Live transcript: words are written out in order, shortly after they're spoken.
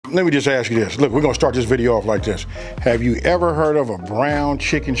let me just ask you this. Look, we're gonna start this video off like this. Have you ever heard of a brown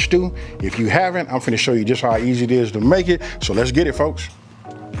chicken stew? If you haven't, I'm finna show you just how easy it is to make it. So let's get it, folks.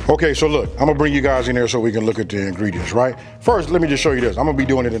 Okay, so look, I'm gonna bring you guys in there so we can look at the ingredients, right? First, let me just show you this. I'm gonna be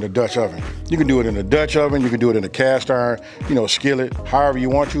doing it in a Dutch oven. You can do it in a Dutch oven, you can do it in a cast iron, you know, skillet, however you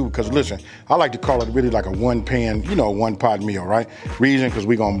want to, because listen, I like to call it really like a one pan, you know, one pot meal, right? Reason, because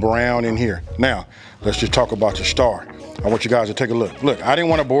we're gonna brown in here. Now, let's just talk about the star. I want you guys to take a look. Look, I didn't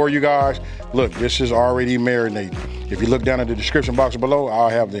want to bore you guys. Look, this is already marinated. If you look down in the description box below, I'll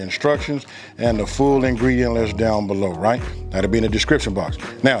have the instructions and the full ingredient list down below, right? That'll be in the description box.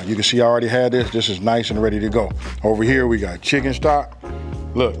 Now, you can see I already had this. This is nice and ready to go. Over here, we got chicken stock.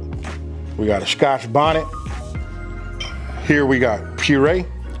 Look, we got a Scotch bonnet. Here we got puree.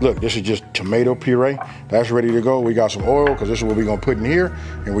 Look, this is just tomato puree. That's ready to go. We got some oil, because this is what we're gonna put in here,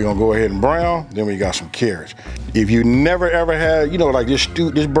 and we're gonna go ahead and brown. Then we got some carrots. If you never ever had, you know, like this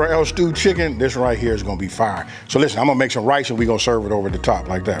brown stewed chicken, this right here is gonna be fire. So listen, I'm gonna make some rice and we're gonna serve it over the top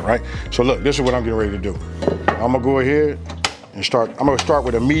like that, right? So look, this is what I'm getting ready to do. I'm gonna go ahead and start. I'm gonna start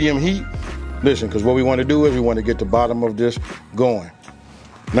with a medium heat. Listen, because what we wanna do is we wanna get the bottom of this going.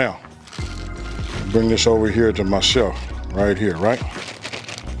 Now, bring this over here to myself, right here, right?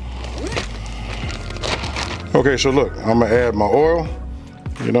 Okay, so look, I'm gonna add my oil.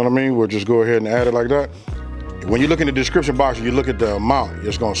 You know what I mean? We'll just go ahead and add it like that. When you look in the description box and you look at the amount,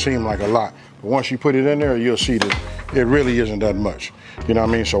 it's gonna seem like a lot. But once you put it in there, you'll see that it really isn't that much. You know what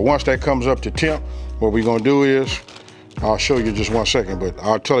I mean? So once that comes up to temp, what we're gonna do is, I'll show you just 1 second, but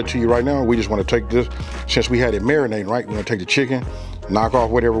I'll tell it to you right now. We just wanna take this, since we had it marinating, right? We're gonna take the chicken, knock off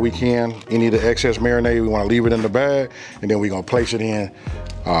whatever we can, any of the excess marinade, we wanna leave it in the bag, and then we're gonna place it in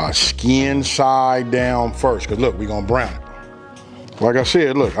skin side down first, because look, we're gonna brown it. Like I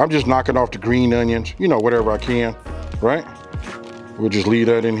said, look, I'm just knocking off the green onions, you know, whatever I can, right? We'll just leave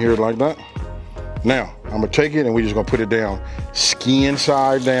that in here like that. Now, I'm gonna take it and we're just gonna put it down skin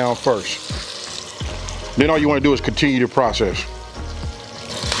side down first. Then all you wanna do is continue the process.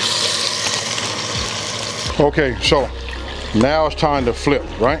 Okay, so now it's time to flip,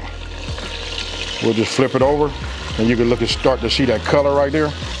 right? We'll just flip it over and you can look and start to see that color right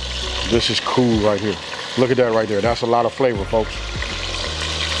there. This is cool right here. Look at that right there. That's a lot of flavor, folks.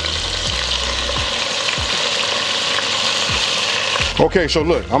 Okay, so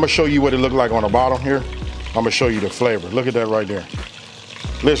look, I'm gonna show you what it looked like on the bottom here. I'm gonna show you the flavor. Look at that right there.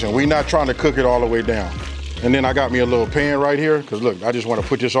 Listen, we're not trying to cook it all the way down. And then I got me a little pan right here, because look, I just want to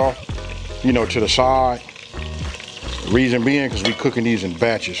put this off, you know, to the side. Reason being, because we're cooking these in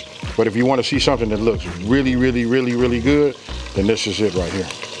batches. But if you want to see something that looks really, really, really, really good, then this is it right here.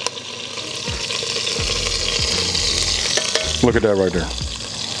 Look at that right there.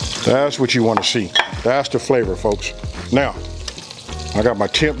 That's what you want to see. That's the flavor, folks. Now, I got my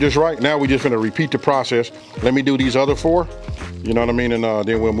temp just right. Now we're just gonna repeat the process. Let me do these other 4, you know what I mean? And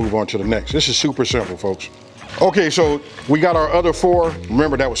then we'll move on to the next. This is super simple, folks. Okay, so we got our other 4.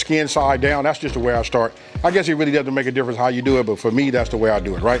 Remember, that was skin side down. That's just the way I start. I guess it really doesn't make a difference how you do it, but for me, that's the way I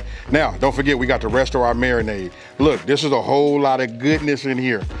do it, right? Now, don't forget, we got the rest of our marinade. Look, this is a whole lot of goodness in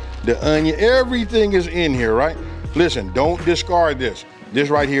here. The onion, everything is in here, right? Listen, don't discard this. This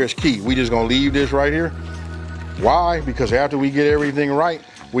right here is key. We just gonna leave this right here. Why? Because after we get everything right,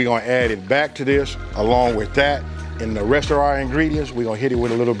 we're gonna add it back to this along with that. And the rest of our ingredients, we're gonna hit it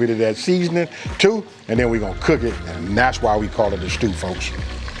with a little bit of that seasoning too, and then we're gonna cook it, and that's why we call it a stew, folks.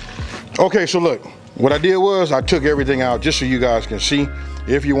 Okay, so look, what I did was I took everything out just so you guys can see.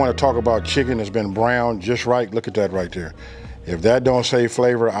 If you wanna talk about chicken that's been browned just right, look at that right there. If that don't say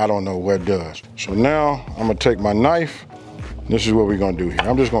flavor, I don't know what does. So now I'm gonna take my knife. This is what we're gonna do here.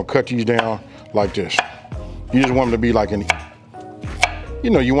 I'm just gonna cut these down like this. You just want them to be like you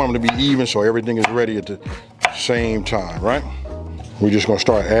know, you want them to be even so everything is ready at the same time, right? We're just gonna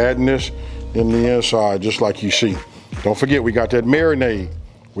start adding this in the inside just like you see. Don't forget, we got that marinade.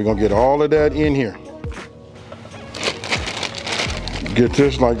 We're gonna get all of that in here. Get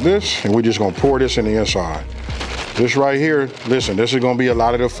this like this, and we're just gonna pour this in the inside. This right here, listen, this is gonna be a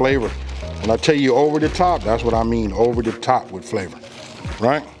lot of the flavor. When I tell you over the top, that's what I mean, over the top with flavor,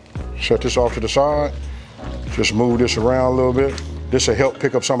 right? Set this off to the side. Just move this around a little bit. This will help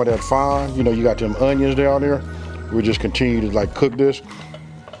pick up some of that fine. You know, you got them onions down there. We'll just continue to like cook this.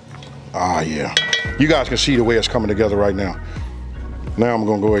 Ah, yeah. You guys can see the way it's coming together right now. Now I'm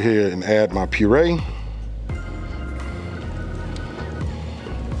gonna go ahead and add my puree.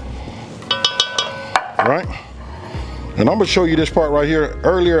 Right? And I'm gonna show you this part right here.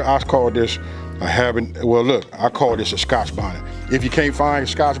 Earlier, I called this a well look, I call this a Scotch bonnet. If you can't find a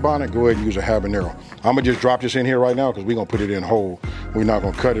Scotch bonnet, go ahead and use a habanero. I'm gonna just drop this in here right now because we're gonna put it in whole. We're not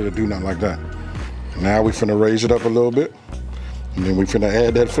gonna cut it or do nothing like that. Now we finna raise it up a little bit. And then we finna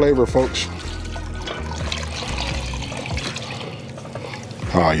add that flavor, folks.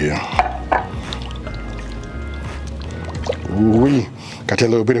 Oh yeah. Ooh-wee. Got that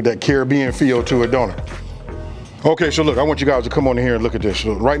little bit of that Caribbean feel to it, don't it? Okay, so look, I want you guys to come on in here and look at this.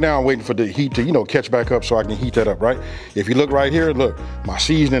 So right now I'm waiting for the heat to, you know, catch back up so I can heat that up, right? If you look right here, look, my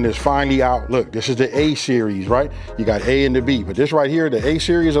seasoning is finally out. Look, this is the A series, right? You got A and the B, but this right here, the A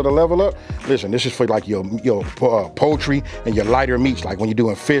series of the level up, listen, this is for like your poultry and your lighter meats, like when you're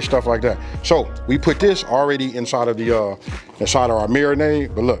doing fish, stuff like that. So we put this already inside of the inside of our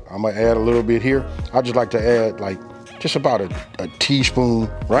marinade, but look, I'm gonna add a little bit here. I just like to add like just about a teaspoon,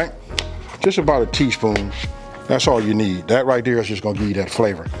 right? Just about a teaspoon. That's all you need. That right there is just gonna give you that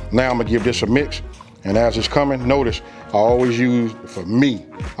flavor. Now I'm gonna give this a mix, and as it's coming, notice I always use, for me,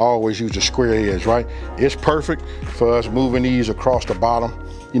 I always use the square edge, right? It's perfect for us moving these across the bottom.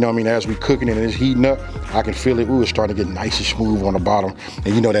 You know what I mean? As we cooking it and it's heating up, I can feel it, ooh, it's starting to get nice and smooth on the bottom.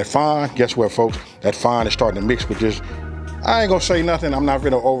 And you know that fine, guess what, folks? That fine is starting to mix with this. I ain't gonna say nothing, I'm not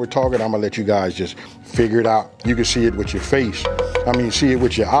gonna over talk it, I'm gonna let you guys just figure it out. You can see it with your face. I mean, see it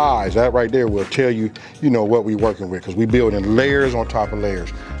with your eyes. That right there will tell you, you know, what we working with, because we building layers on top of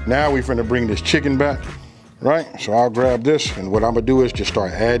layers. Now we finna bring this chicken back, right? So I'll grab this, and what I'm gonna do is just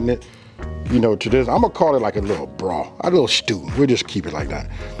start adding it, you know, to this. I'm gonna call it like a little broth, a little stew. We'll just keep it like that.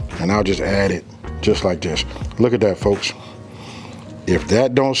 And I'll just add it just like this. Look at that, folks. If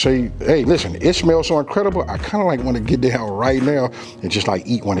that don't say, hey, listen, it smells so incredible, I kind of like want to get down right now and just like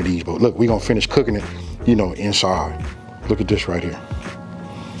eat one of these. But look, we're gonna finish cooking it, you know, inside. Look at this right here.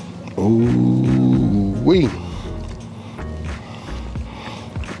 Ooh-wee.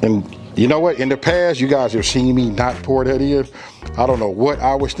 And you know what? In the past, you guys have seen me not pour that in. I don't know what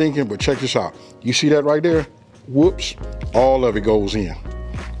I was thinking, but check this out. You see that right there? Whoops. All of it goes in,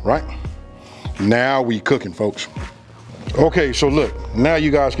 right? Now we cooking, folks. Okay, so look, now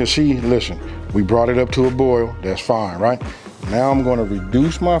you guys can see, listen, we brought it up to a boil. That's fine, right? Now I'm gonna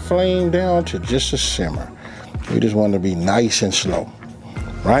reduce my flame down to just a simmer. We just want to be nice and slow,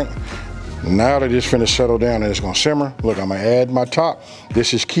 right? Now that it's finna settle down and it's gonna simmer, look, I'm gonna add my top.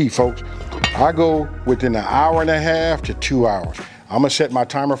 This is key, folks. I go within an hour and a half to 2 hours. I'm gonna set my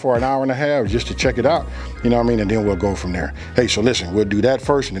timer for an hour and a half just to check it out, you know what I mean? And then we'll go from there. Hey, so listen, we'll do that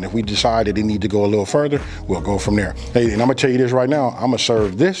first, and then if we decide that it need to go a little further, we'll go from there. Hey, and I'm gonna tell you this right now, I'm gonna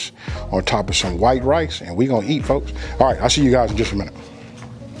serve this on top of some white rice, and we gonna eat, folks. All right, I'll see you guys in just a minute.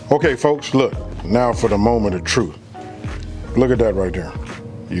 Okay, folks, look, now for the moment of truth. Look at that right there.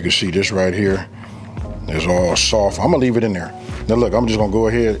 You can see this right here is all soft. I'm gonna leave it in there. Now look, I'm just gonna go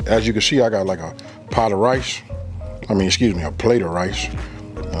ahead. As you can see, I got like a pot of rice. A plate of rice.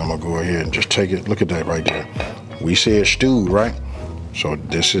 And I'm gonna go ahead and just take it. Look at that right there. We said stew, right? So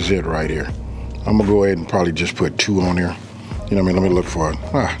this is it right here. I'm gonna go ahead and probably just put 2 on there. You know what I mean? Let me look for it.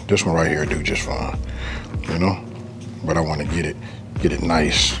 This one right here do just fine, you know? But I wanna get it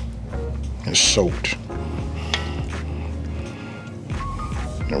nice and soaked.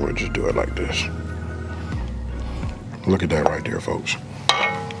 And we'll just do it like this. Look at that right there, folks.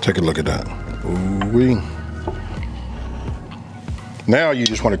 Take a look at that. Ooh-wee. Now you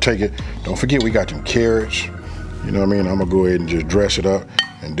just want to take it. Don't forget we got them carrots. You know what I mean? I'm gonna go ahead and just dress it up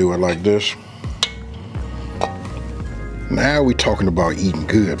and do it like this. Now we talking about eating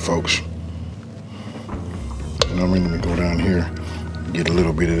good, folks. You know what I mean? Let me go down here, get a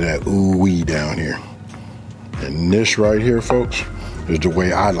little bit of that ooh-wee down here. And this right here, folks, is the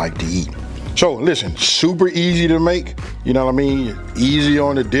way I like to eat. So listen, super easy to make, you know what I mean? Easy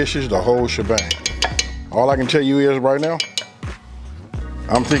on the dishes, the whole shebang. All I can tell you is right now,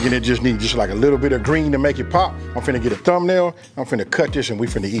 I'm thinking it just needs just like a little bit of green to make it pop. I'm finna get a thumbnail, I'm finna cut this, and we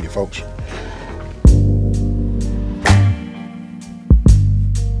finna eat it, folks.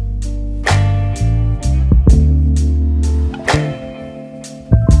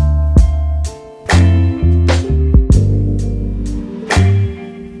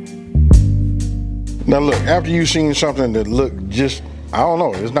 Now look, after you've seen something that look just, I don't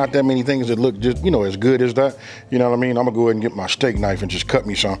know, there's not that many things that look just, you know, as good as that. You know what I mean? I'm gonna go ahead and get my steak knife and just cut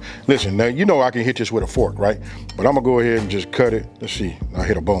me some. Listen, now you know I can hit this with a fork, right? But I'm gonna go ahead and just cut it. Let's see, I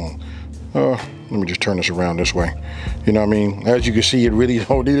hit a bone. Let me just turn this around this way. You know what I mean? As you can see, it really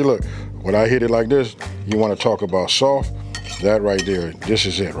don't need it. Look, when I hit it like this, you wanna talk about soft, that right there, this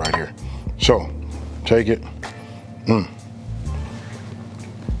is it right here. So, take it.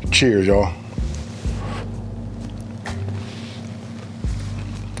 Cheers, y'all.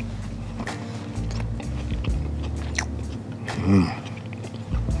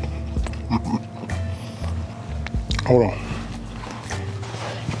 Hold on.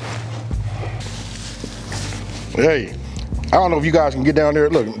 Hey, I don't know if you guys can get down there.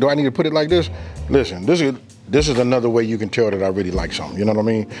 Look, do I need to put it like this? Listen, this is another way you can tell that I really like something. You know what I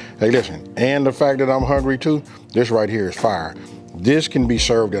mean? Hey, listen, and the fact that I'm hungry too, this right here is fire. This can be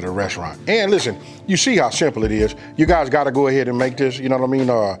served at a restaurant. And listen, you see how simple it is. You guys got to go ahead and make this. You know what I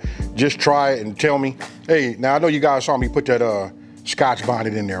mean? Just try it and tell me. Hey, now I know you guys saw me put that Scotch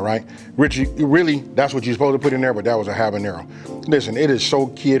bonnet in there, right? Richie, really, that's what you're supposed to put in there, but that was a habanero. Listen, it is so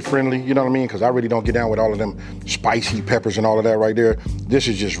kid friendly, you know what I mean? Because I really don't get down with all of them spicy peppers and all of that right there. This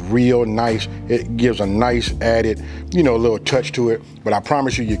is just real nice. It gives a nice added, you know, little touch to it. But I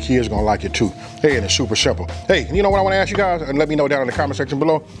promise you, your kids gonna like it too. Hey, and it's super simple. Hey, you know what I wanna ask you guys? And let me know down in the comment section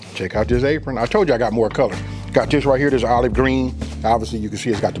below. Check out this apron. I told you I got more colors. Got this right here, this olive green. Obviously, you can see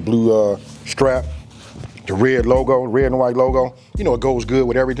it's got the blue strap. The red logo, red and white logo, you know, it goes good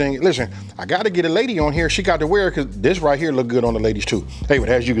with everything. Listen, I got to get a lady on here. She got to wear it because this right here look good on the ladies too. Hey, but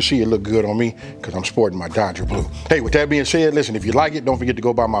as you can see, it look good on me because I'm sporting my Dodger blue. Hey, with that being said, listen, if you like it, don't forget to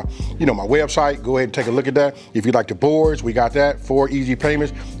go by my, you know, my website. Go ahead and take a look at that. If you like the boards, we got that. 4 easy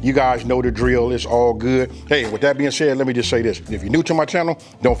payments. You guys know the drill. It's all good. Hey, with that being said, let me just say this. If you're new to my channel,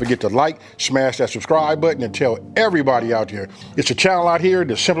 don't forget to like, smash that subscribe button, and tell everybody out there. It's a channel out here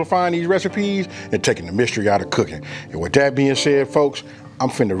that's simplifying these recipes and taking the mystery out of cooking. And with that being said, folks, I'm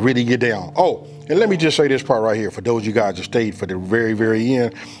finna really get down. Oh, and let me just say this part right here for those of you guys that stayed for the very, very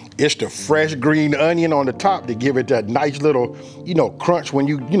end. It's the fresh green onion on the top to give it that nice little, you know, crunch when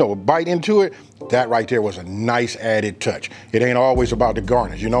you know, bite into it. That right there was a nice added touch. It ain't always about the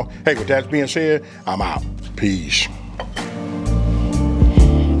garnish, you know? Hey, with that being said, I'm out. Peace.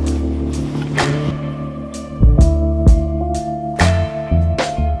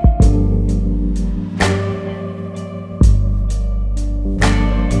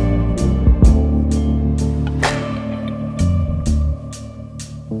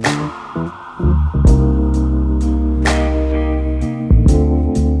 Thank you.